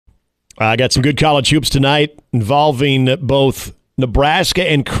I got some good college hoops tonight involving both Nebraska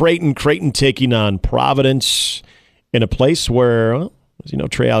and Creighton. Creighton taking on Providence in a place where, well, as you know,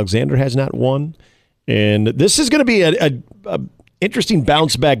 Trey Alexander has not won. And this is going to be a interesting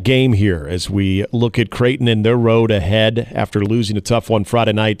bounce-back game here as we look at Creighton and their road ahead after losing a tough one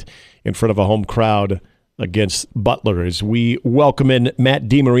Friday night in front of a home crowd against Butler. As we welcome in Matt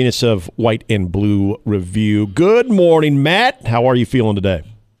DeMarinis of White and Blue Review. Good morning, Matt. How are you feeling today?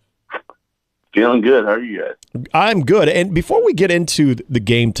 Feeling good. How are you guys? I'm good. And before we get into the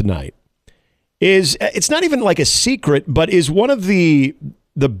game tonight, it's not even like a secret, but is one of the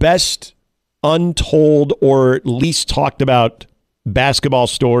best untold or least talked about basketball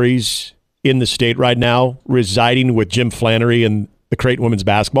stories in the state right now residing with Jim Flannery and the Creighton women's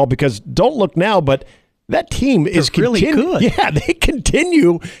basketball? Because don't look now, but that team is really good. Yeah, they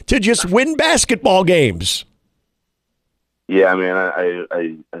continue to just win basketball games. Yeah, I mean,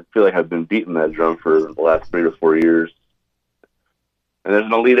 I feel like I've been beating that drum for the last 3 to 4 years. And there's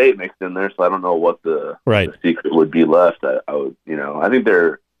an Elite Eight mixed in there, so I don't know what the secret would be left. I would, I think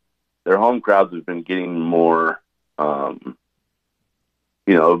their home crowds have been getting more, have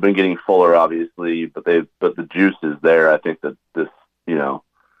been getting fuller, obviously, but the juice is there. I think that this,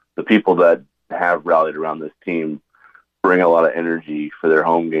 the people that have rallied around this team bring a lot of energy for their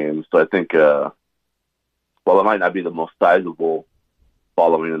home games. So I think, while it might not be the most sizable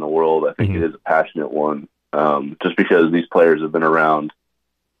following in the world, I think it is a passionate one. Just because these players have been around,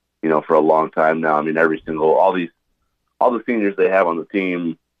 for a long time now. I mean, all the seniors they have on the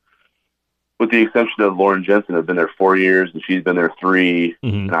team, with the exception of Lauren Jensen, have been there 4 years, and she's been there 3.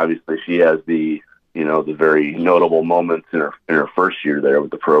 And obviously, she has the very notable moments in her first year there with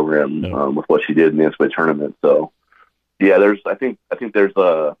the program, with what she did in the NCAA tournament. So, yeah, I think there's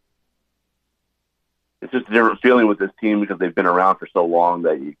it's just a different feeling with this team because they've been around for so long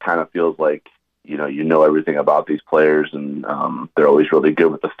that it kind of feels like, you know everything about these players, and they're always really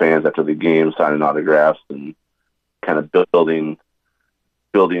good with the fans after the game, signing autographs and kind of building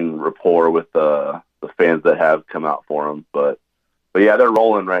rapport with the fans that have come out for them. But yeah, they're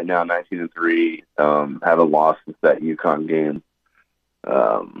rolling right now, 19-3, haven't lost since that UConn game.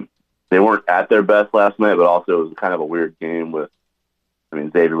 They weren't at their best last night, but also it was kind of a weird game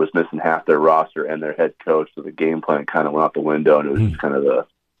Xavier was missing half their roster and their head coach, so the game plan kind of went out the window, and it was just kind of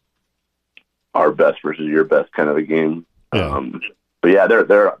our best versus your best kind of a game. Yeah. But yeah, they're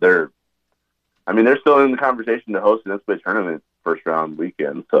still in the conversation to host an NCAA tournament first round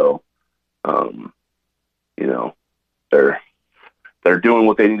weekend. So, they're doing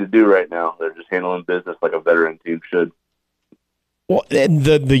what they need to do right now. They're just handling business like a veteran team should. Well, and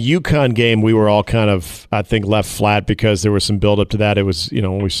the UConn game, we were all kind of, I think, left flat because there was some build up to that. It was,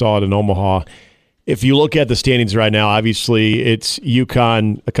 when we saw it in Omaha. If you look at the standings right now, obviously it's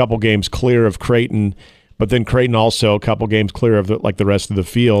UConn a couple games clear of Creighton, but then Creighton also a couple games clear of the rest of the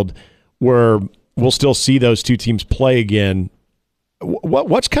field, where we'll still see those two teams play again.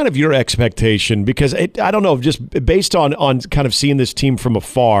 What's kind of your expectation? Because I don't know, just based on kind of seeing this team from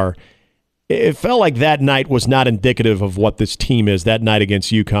afar, it felt like that night was not indicative of what this team is. That night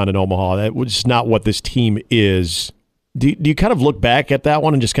against UConn in Omaha, that was not what this team is. Do you kind of look back at that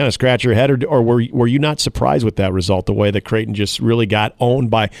one and just kind of scratch your head, or were you not surprised with that result, the way that Creighton just really got owned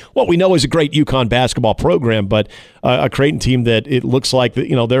by what we know is a great UConn basketball program, but a Creighton team that it looks like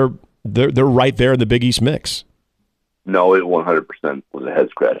that they're right there in the Big East mix? No, it 100% was a head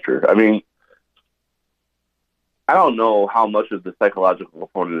scratcher. I mean, I don't know how much of the psychological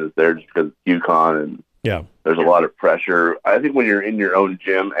component is there just because it's UConn and there's a lot of pressure. I think when you're in your own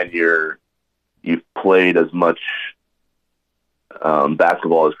gym and you've played as much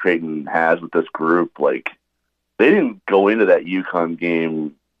basketball as Creighton has with this group, like they didn't go into that UConn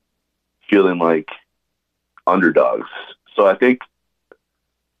game feeling like underdogs. So I think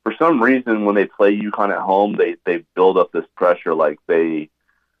for some reason when they play UConn at home, they build up this pressure like they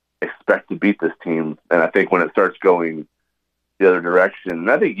expect to beat this team. And I think when it starts going the other direction,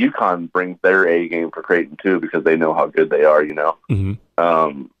 and I think UConn brings their A game for Creighton too because they know how good they are,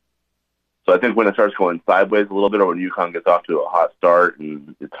 So I think when it starts going sideways a little bit, or when UConn gets off to a hot start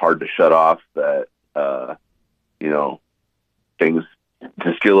and it's hard to shut off, that things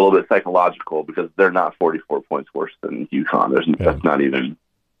just get a little bit psychological because they're not 44 points worse than UConn. That's not even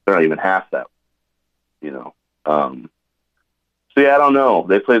they're not even half that. So yeah, I don't know.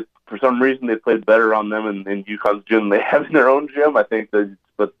 They played for some reason. They played better on them in UConn's gym than they have in their own gym. I think they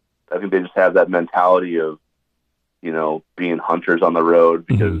just have that mentality of being hunters on the road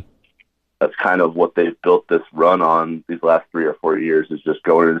because. That's kind of what they've built this run on these last 3 or 4 years, is just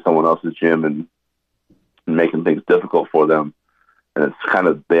going into someone else's gym and making things difficult for them. and it's kind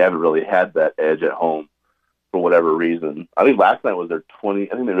of they haven't really had that edge at home for whatever reason. I think last night was their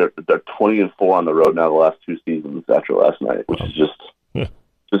 20. I think they're 20-4 on the road now the last two seasons after last night, which is just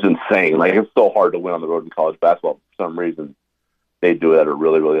insane. Like, it's so hard to win on the road in college basketball. For some reason, they do it at a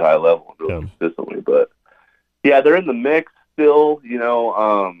really, really high level, really consistently. But yeah, they're in the mix still.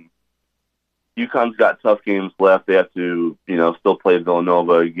 UConn's got tough games left. They have to, still play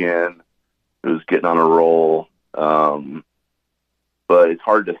Villanova again, who's getting on a roll. But it's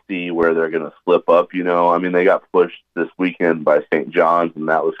hard to see where they're going to slip up, I mean, they got pushed this weekend by St. John's, and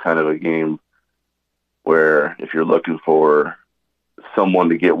that was kind of a game where if you're looking for someone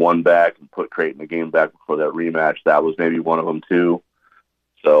to get one back and put Creighton a game back before that rematch, that was maybe one of them too.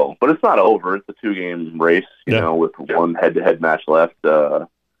 So, but it's not over. It's a 2-game race, with one head-to-head match left. But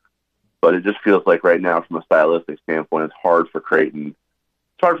it just feels like right now, from a stylistic standpoint, it's hard for Creighton.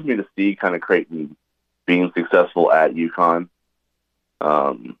 It's hard for me to see kind of Creighton being successful at UConn.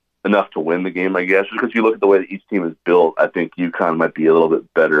 Enough to win the game, I guess, because you look at the way that each team is built. I think UConn might be a little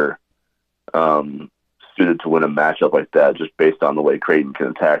bit better suited to win a matchup like that, just based on the way Creighton can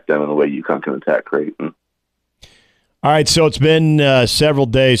attack them and the way UConn can attack Creighton. All right, so it's been several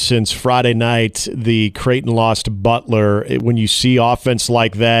days since Friday night the Creighton lost to Butler. When you see offense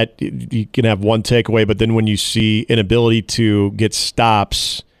like that, you can have one takeaway, but then when you see inability to get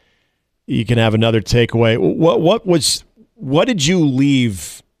stops, you can have another takeaway. What did you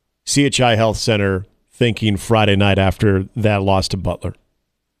leave CHI Health Center thinking Friday night after that loss to Butler?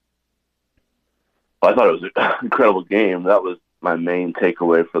 Well, I thought it was an incredible game. That was my main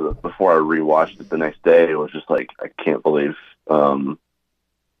takeaway before I rewatched it the next day. It was just like, I can't believe the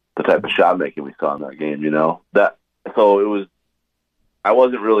type of shot making we saw in that game. So it was. I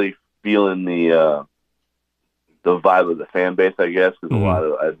wasn't really feeling the vibe of the fan base, I guess,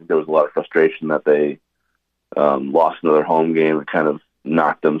 because I think there was a lot of frustration that they lost another home game and kind of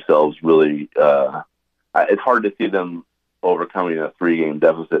knocked themselves really. It's hard to see them overcoming a 3-game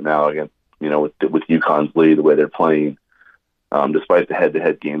deficit now against, with UConn's lead, the way they're playing, despite the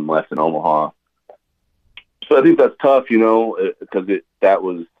head-to-head game left in Omaha. So I think that's tough, because that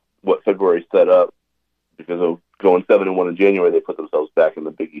was what February set up. Because of going 7-1 in January, they put themselves back in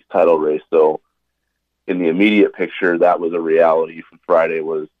the Big East title race. So in the immediate picture, that was a reality from Friday.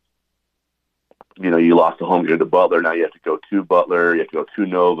 Was you lost a home game to Butler. Now you have to go to Butler. You have to go to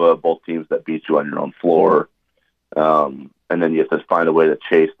Nova, both teams that beat you on your own floor. And then you have to find a way to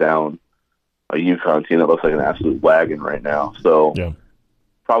chase down a UConn team that looks like an absolute wagon right now. So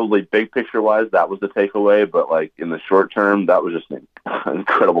probably big picture-wise, that was the takeaway. But, like, in the short term, that was just an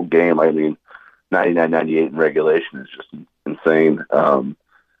incredible game. I mean, 99-98 in regulation is just insane. And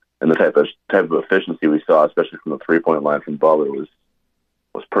the type of efficiency we saw, especially from the three-point line from Butler, was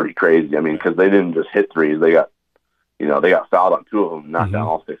pretty crazy. I mean, because they didn't just hit threes; they got fouled on 2 of them, knocked down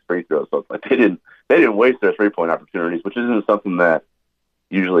all 6 free throws. So it's like they didn't waste their 3-point opportunities, which isn't something that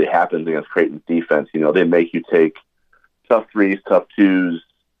usually happens against Creighton's defense. They make you take tough threes, tough twos.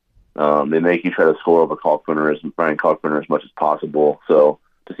 They make you try to score over Brian Kalkbrenner as much as possible. So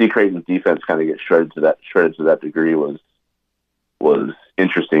to see Creighton's defense kind of get shredded to that degree was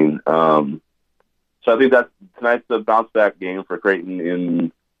interesting. So I think that tonight's a bounce back game for Creighton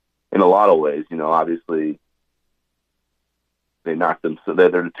in a lot of ways. Obviously they knocked them, so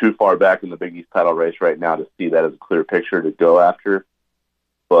they're too far back in the Big East title race right now to see that as a clear picture to go after.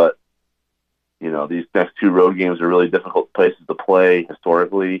 But these next 2 road games are really difficult places to play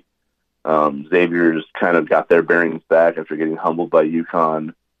historically. Xavier's kind of got their bearings back after getting humbled by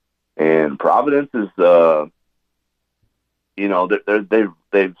UConn, and Providence is,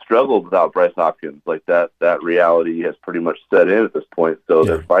 they've struggled without Bryce Hopkins. Like that reality has pretty much set in at this point. So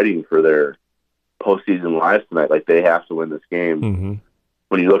they're fighting for their postseason lives tonight. Like, they have to win this game.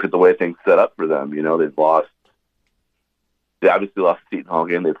 When you look at the way things set up for them, they've lost. They obviously lost the Seton Hall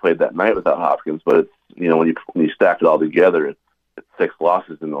game. They played that night without Hopkins, but it's, when you stack it all together, it's 6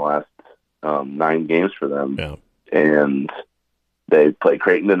 losses in the last 9 games for them. Yeah. And they play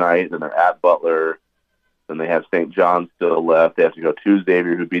Creighton tonight, then they're at Butler, then they have St. John's still left. They have to go to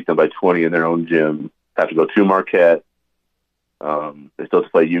Xavier, who beat them by 20 in their own gym. Have to go to Marquette. They still have to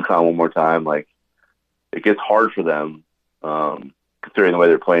play UConn one more time. Like, it gets hard for them, considering the way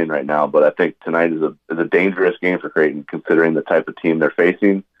they're playing right now. But I think tonight is a dangerous game for Creighton, considering the type of team they're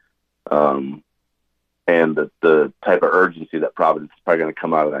facing, and the type of urgency that Providence is probably going to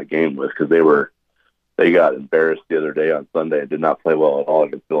come out of that game with, because they got embarrassed the other day on Sunday and did not play well at all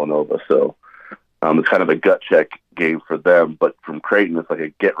against Villanova. So it's kind of a gut check game for them. But from Creighton, it's like a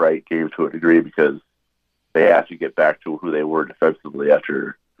get right game to a degree, because they have to get back to who they were defensively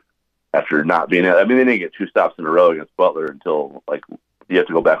after after not being. I mean, they didn't get 2 stops in a row against Butler until like you have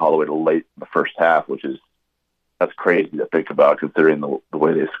to go back all the way to late in the first half, that's crazy to think about considering the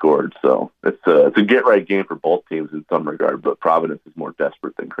way they scored. So it's a get right game for both teams in some regard, but Providence is more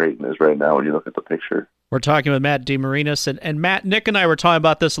desperate than Creighton is right now when you look at the picture. We're talking with Matt DeMarinis, and Matt, Nick and I were talking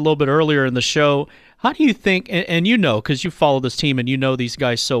about this a little bit earlier in the show. How do you think, and you know, because you follow this team and you know these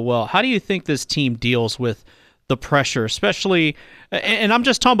guys so well, how do you think this team deals with the pressure, especially, and I'm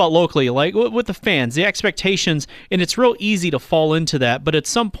just talking about locally, like with the fans, the expectations, and it's real easy to fall into that, but at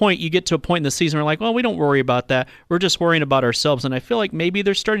some point you get to a point in the season where you're like, well, we don't worry about that. We're just worrying about ourselves, and I feel like maybe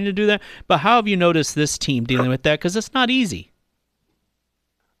they're starting to do that, but how have you noticed this team dealing with that? Because it's not easy.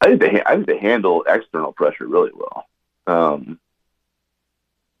 I think they handle external pressure really well.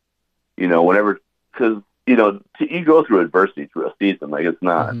 Whenever, because, you go through adversity through a season, like it's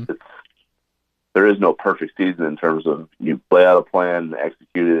not, there is no perfect season in terms of you lay out a plan,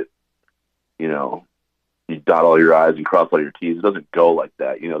 execute it, you dot all your I's and cross all your T's. It doesn't go like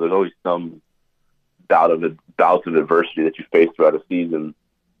that. There's always some bouts of adversity that you face throughout a season.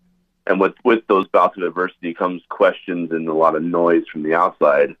 And with those bouts of adversity comes questions and a lot of noise from the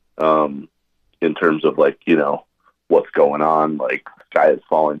outside in terms of like, what's going on, like sky is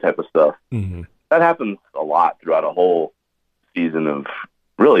falling type of stuff. Mm-hmm. That happens a lot throughout a whole season of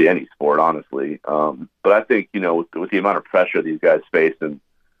really any sport, honestly. But I think, with the amount of pressure these guys face and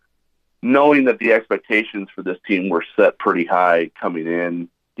knowing that the expectations for this team were set pretty high coming in,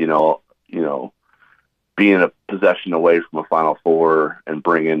 being a possession away from a Final Four and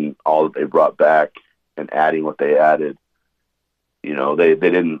bringing all that they brought back and adding what they added, they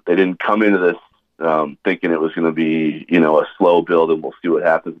didn't come into this thinking it was going to be, a slow build and we'll see what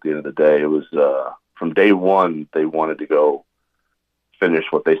happens at the end of the day. It was from day one, they wanted to go finish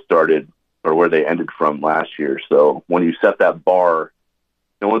what they started or where they ended from last year. So when you set that bar,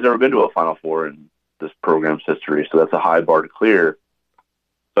 no one's ever been to a Final Four in this program's history. So that's a high bar to clear.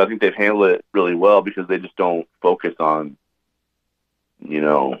 So I think they've handled it really well because they just don't focus on,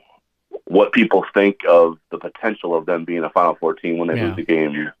 what people think of the potential of them being a Final Four team when they lose a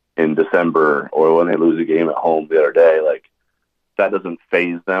game in December or when they lose a game at home the other day. Like that doesn't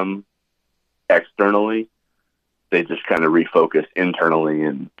faze them externally. They just kind of refocus internally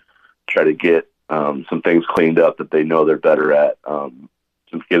and try to get some things cleaned up that they know they're better at. To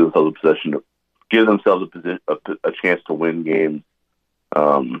give themselves a chance to win games.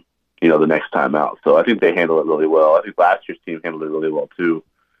 The next time out. So I think they handle it really well. I think last year's team handled it really well too.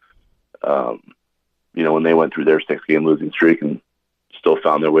 When they went through their 6-game losing streak and still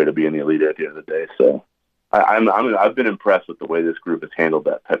found their way to be in the Elite at the end of the day. So I've been impressed with the way this group has handled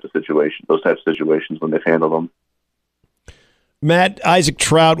that type of situation, those types of situations when they've handled them. Matt, Isaac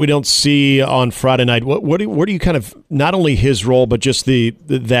Trout, we don't see on Friday night. What do you kind of, not only his role, but just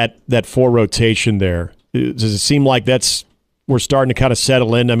that 4 rotation there? Does it seem like we're starting to kind of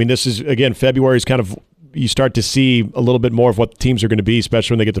settle in? I mean, this is, again, February is kind of, you start to see a little bit more of what teams are going to be,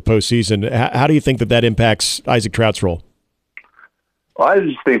 especially when they get to postseason. How do you think that impacts Isaac Trout's role? Well, I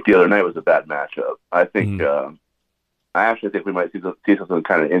just think the other night was a bad matchup. I think, I actually think we might see something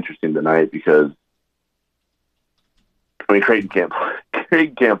kind of interesting tonight because, Creighton can't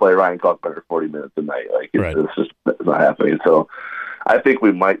play Ryan Kalkbrenner 40 minutes a night. Like it's not happening. So I think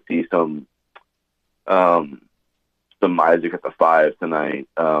we might see some Isaac at the 5 tonight,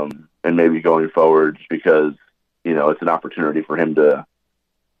 and maybe going forward because it's an opportunity for him to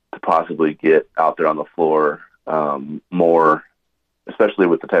possibly get out there on the floor more, especially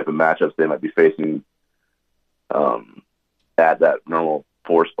with the type of matchups they might be facing at that normal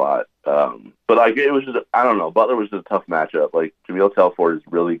 4 spot. But like it was just, I don't know. Butler was just a tough matchup. Like Jameel Telford is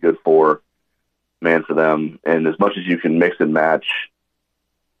really good 4-man for them, and as much as you can mix and match,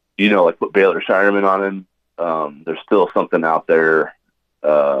 like put Baylor Shireman on him. There's still something out there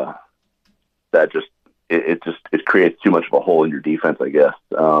that just it creates too much of a hole in your defense, I guess.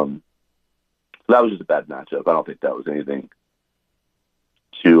 So that was just a bad matchup. I don't think that was anything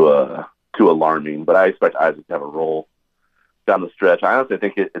too alarming, but I expect Isaac to have a role down the stretch. I honestly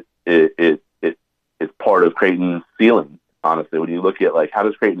think it's part of Creighton's ceiling. Honestly, when you look at like how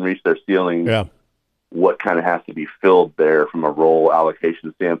does Creighton reach their ceiling? Yeah. What kind of has to be filled there from a role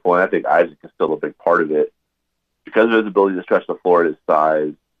allocation standpoint? I think Isaac is still a big part of it because of his ability to stretch the floor at his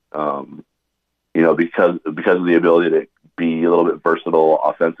size. Because of the ability to be a little bit versatile,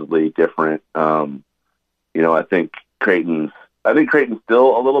 offensively different. I think Creighton's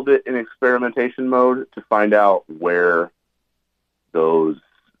still a little bit in experimentation mode to find out where those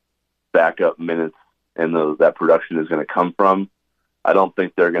backup minutes and that production is going to come from. I don't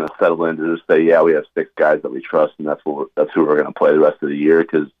think they're going to settle in to just say, yeah, we have 6 guys that we trust, and that's who we're going to play the rest of the year,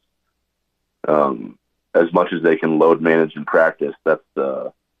 because as much as they can load manage in practice, that's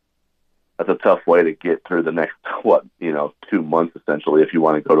a tough way to get through the next 2 months essentially. If you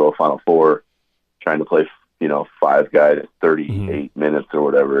want to go to a Final Four, trying to play 5 guys at 38 minutes or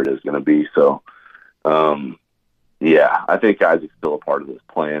whatever it is going to be. So, I think Isaac's still a part of this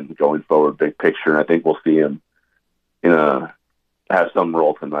plan going forward, big picture, and I think we'll see him have some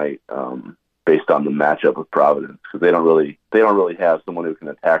role tonight based on the matchup with Providence, because they don't really have someone who can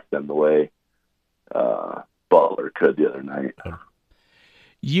attack them the way Butler could the other night.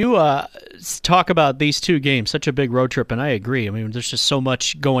 You talk about these 2 games, such a big road trip, and I agree. I mean, there's just so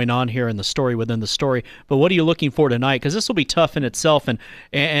much going on here in the story within the story. But what are you looking for tonight? Because this will be tough in itself,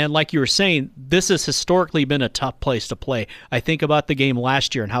 and like you were saying, this has historically been a tough place to play. I think about the game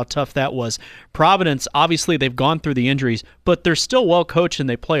last year and how tough that was. Providence, obviously, they've gone through the injuries, but they're still well coached and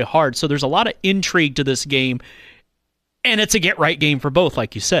they play hard. So there's a lot of intrigue to this game, and it's a get-right game for both,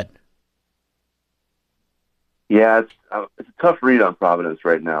 like you said. Yeah, it's a tough read on Providence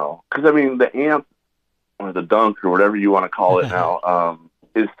right now, because I mean the amp or the dunk or whatever you want to call it now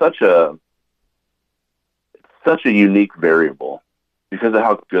is such a unique variable because of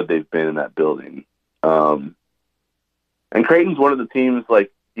how good they've been in that building. And Creighton's one of the teams,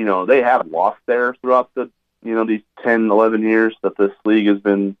 like, they have lost there throughout the these 10, 11 years that this league has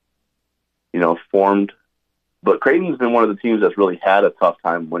been formed. But Creighton's been one of the teams that's really had a tough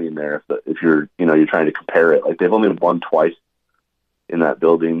time winning there. If you're trying to compare it, like, they've only won twice in that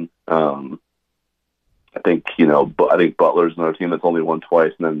building. I think Butler's another team that's only won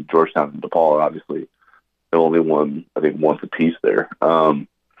twice, and then Georgetown and DePaul obviously they've only won, I think, once apiece there. So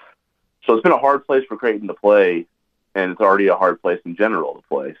it's been a hard place for Creighton to play, and it's already a hard place in general to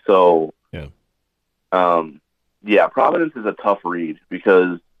play. So Providence is a tough read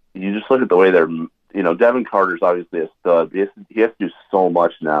because you just look at the way they're. Devin Carter's obviously a stud. He has to do so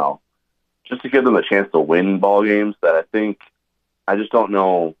much now just to give them a chance to win ball games that I just don't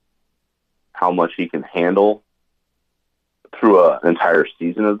know how much he can handle through an entire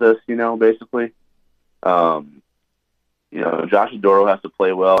season of this, basically. Josh Adoro has to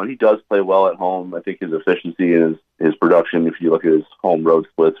play well, and he does play well at home. I think his efficiency and his production, if you look at his home road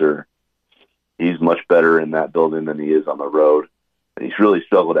splits, he's much better in that building than he is on the road. And he's really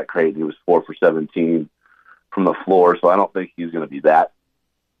struggled at Creighton. He was 4 for 17 from the floor, so I don't think he's going to be that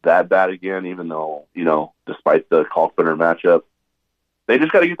bad again, even though, despite the Kalkbrenner matchup. They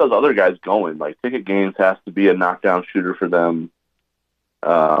just got to get those other guys going. Like, Ticket Gaines has to be a knockdown shooter for them.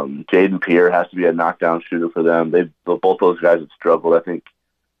 Jaden Pierre has to be a knockdown shooter for them. Both those guys have struggled. I think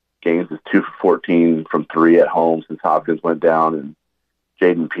Gaines is 2 for 14 from 3 at home since Hopkins went down, and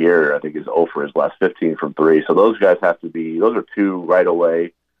Jaden Pierre, I think, is 0 for his last 15 from 3. So those guys have to be – those are 2 right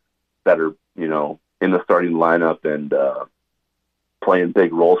away that are, in the starting lineup and playing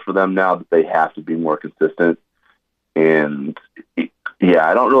big roles for them now that they have to be more consistent. And,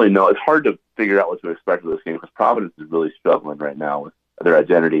 I don't really know. It's hard to figure out what to expect of this game because Providence is really struggling right now with their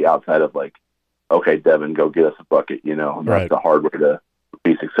identity outside of, like, okay, Devin, go get us a bucket, And right. That's the hard way to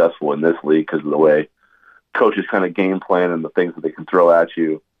be successful in this league because of the way – coaches kind of game plan and the things that they can throw at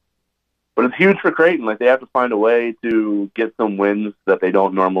you. But it's huge for Creighton. Like, they have to find a way to get some wins that they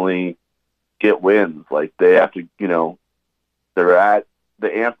don't normally get wins. Like, they have to, they're at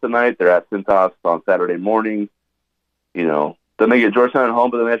the Amp tonight. They're at Cintas on Saturday morning. Then they get Georgetown at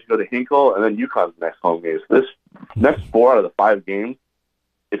home, but then they have to go to Hinkle, and then UConn's next home game. So this next 4 out of the 5 games,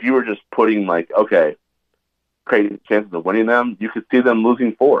 if you were just putting, like, okay, Creighton's chances of winning them, you could see them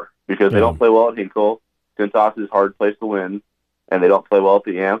losing 4 because they don't play well at Hinkle. Cintas is a hard place to win, and they don't play well at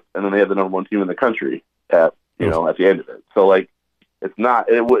the Amp, and then they have the number 1 team in the country at the end of it. So, like, it's not,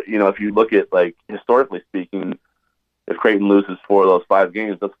 if you look at, like, historically speaking, if Creighton loses 4 of those 5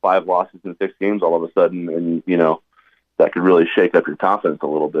 games, that's 5 losses in 6 games all of a sudden, and, that could really shake up your confidence a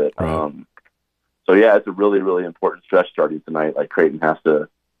little bit. Right. It's a really, really important stretch starting tonight. Like, Creighton has to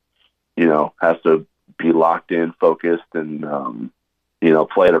be locked in, focused, and,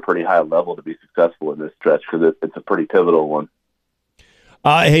 play at a pretty high level to be successful in this stretch because it's a pretty pivotal one.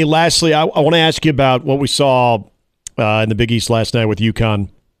 Hey, lastly, I want to ask you about what we saw in the Big East last night with UConn.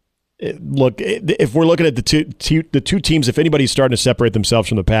 Look, if we're looking at the two teams, if anybody's starting to separate themselves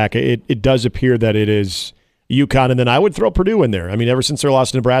from the pack, it does appear that it is UConn, and then I would throw Purdue in there. I mean, ever since their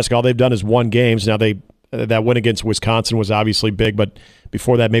loss to Nebraska, all they've done is won games. Now, that win against Wisconsin was obviously big, but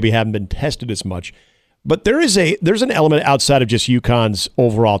before that maybe haven't been tested as much. But there's an element outside of just UConn's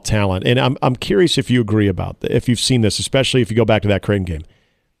overall talent, and I'm curious if you agree if you've seen this, especially if you go back to that Creighton game.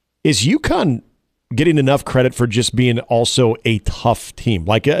 Is UConn getting enough credit for just being also a tough team,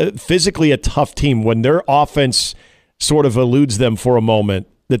 like physically a tough team when their offense sort of eludes them for a moment?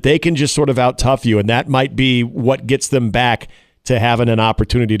 that they can just sort of out-tough you, and that might be what gets them back to having an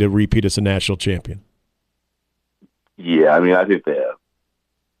opportunity to repeat as a national champion? Yeah, I mean, I think they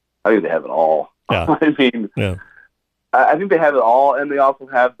have it all. Yeah. I mean, yeah. I think they have it all, and they also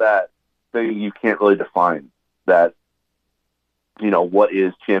have that thing you can't really define, that, what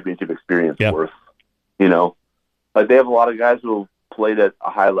is championship experience worth? Like they have a lot of guys who have played at a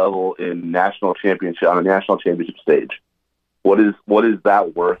high level on a national championship stage. What is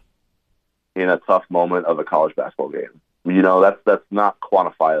that worth in a tough moment of a college basketball game? That's not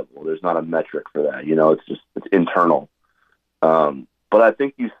quantifiable. There's not a metric for that. It's internal. But I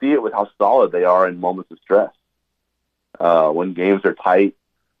think you see it with how solid they are in moments of stress. When games are tight,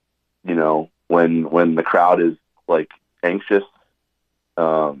 when the crowd is like anxious,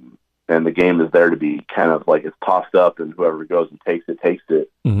 and the game is there to be kind of like it's tossed up, and whoever goes and takes it.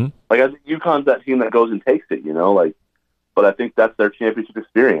 Mm-hmm. Like I think UConn's that team that goes and takes it, but I think that's their championship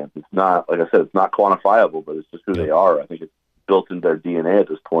experience. It's not, like I said, it's not quantifiable, but it's just who they are. I think it's built into their DNA at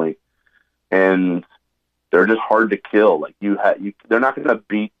this point, and they're just hard to kill. Like they're not going to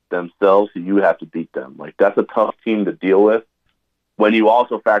beat themselves, so you have to beat them. Like that's a tough team to deal with. When you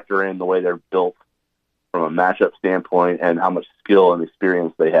also factor in the way they're built from a matchup standpoint and how much skill and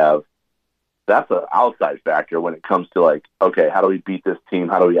experience they have, that's an outside factor when it comes to like, okay, how do we beat this team?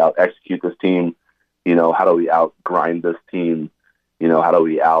 How do we out execute this team? How do we out grind this team? How do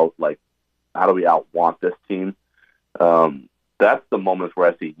we out want this team? That's the moments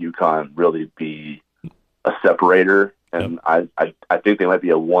where I see UConn really be a separator, and I think they might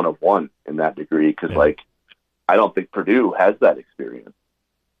be a one of one in that degree, because I don't think Purdue has that experience.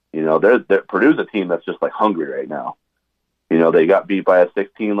 Purdue's a team that's just like hungry right now. They got beat by a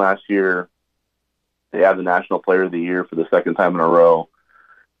 16 last year. They have the National Player of the Year for the second time in a row.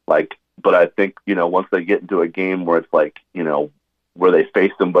 But I think, once they get into a game where it's like, where they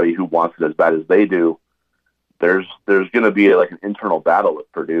face somebody who wants it as bad as they do, there's going to be like an internal battle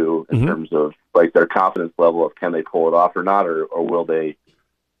with Purdue in terms of like their confidence level of can they pull it off or not, or will they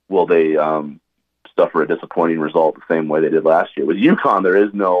suffer a disappointing result the same way they did last year. With UConn, there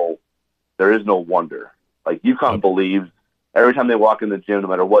is no wonder. Like UConn believes every time they walk in the gym, no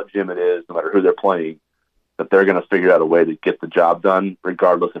matter what gym it is, no matter who they're playing, that they're going to figure out a way to get the job done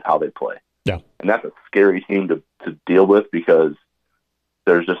regardless of how they play. Yeah. And that's a scary team to deal with, because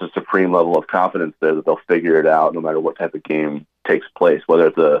there's just a supreme level of confidence there that they'll figure it out no matter what type of game takes place, whether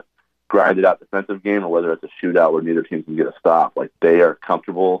it's a grinded out defensive game or whether it's a shootout where neither team can get a stop. Like they are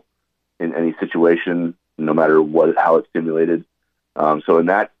comfortable in any situation, no matter how it's stimulated. So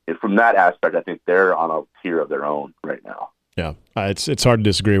from that aspect, I think they're on a tier of their own right now. Yeah, it's hard to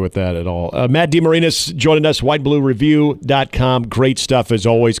disagree with that at all. Matt DeMarinis joining us, whitebluereview.com. Great stuff, as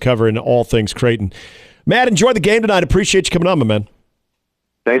always, covering all things Creighton. Matt, enjoy the game tonight. Appreciate you coming on, my man.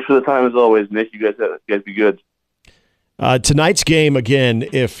 Thanks for the time, as always, Nick. You guys be good. Tonight's game, again,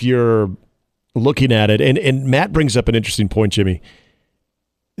 if you're looking at it, and Matt brings up an interesting point, Jimmy.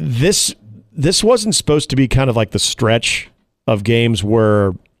 This wasn't supposed to be kind of like the stretch of games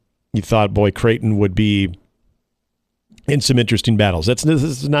where you thought, boy, Creighton would be in some interesting battles. This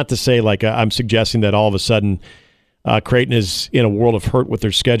is not to say like I'm suggesting that all of a sudden Creighton is in a world of hurt with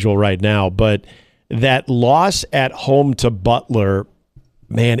their schedule right now, but that loss at home to Butler,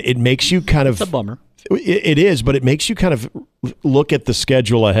 man, it makes you kind of... It's a bummer. It is, but it makes you kind of look at the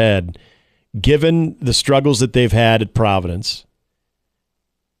schedule ahead, given the struggles that they've had at Providence,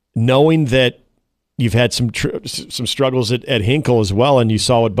 knowing that you've had some struggles at Hinkle as well, and you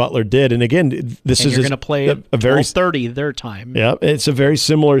saw what Butler did. And again, you're going to play a very 30 their time. Yeah, it's a very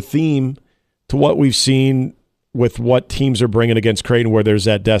similar theme to what we've seen with what teams are bringing against Creighton, where there's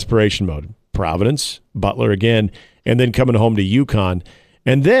that desperation mode. Providence, Butler again, and then coming home to UConn.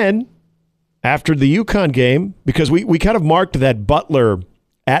 And then after the UConn game, because we kind of marked that Butler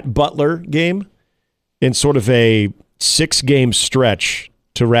game in sort of a 6-game stretch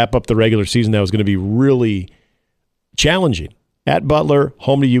to wrap up the regular season that was going to be really challenging. At Butler,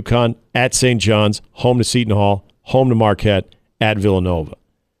 home to UConn, at St. John's, home to Seton Hall, home to Marquette, at Villanova.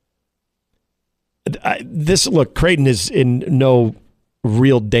 Creighton is in no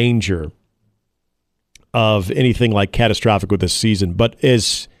real danger of anything like catastrophic with this season. But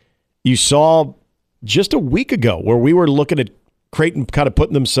as you saw just a week ago, where we were looking at Creighton kind of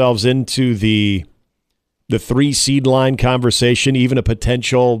putting themselves into the 3-seed line conversation, even a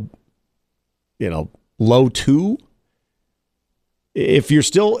potential, low 2. If you're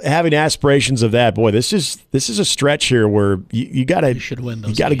still having aspirations of that, boy, this is a stretch here where you got to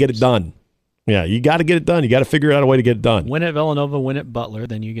get it done. Yeah, you got to get it done. You got to figure out a way to get it done. Win at Villanova, win at Butler,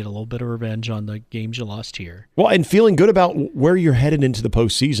 then you get a little bit of revenge on the games you lost here. Well, and feeling good about where you're headed into the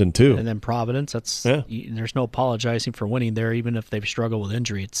postseason, too. And then Providence, there's no apologizing for winning there, even if they've struggled with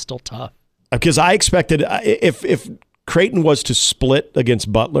injury. It's still tough. Because I expected, if Creighton was to split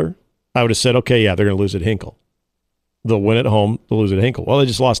against Butler, I would have said, okay, yeah, they're going to lose at Hinkle. They'll win at home, they'll lose at Hinkle. Well, they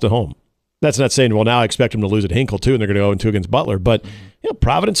just lost at home. That's not saying, well, now I expect them to lose at Hinkle, too, and they're going to go 2 against Butler. But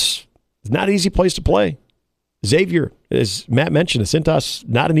Providence... It's not an easy place to play. Xavier, as Matt mentioned, Cintas,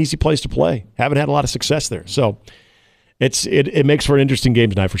 not an easy place to play. Haven't had a lot of success there. So it makes for an interesting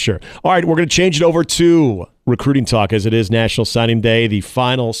game tonight for sure. All right, we're going to change it over to recruiting talk as it is National Signing Day, the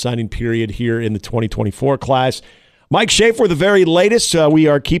final signing period here in the 2024 class. Mike Schaefer, the very latest. We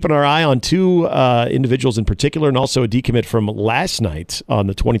are keeping our eye on 2 individuals in particular and also a decommit from last night on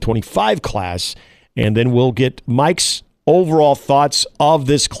the 2025 class. And then we'll get Mike's overall thoughts of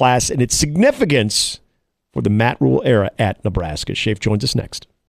this class and its significance for the Matt Rule era at Nebraska. Schaefer joins us next.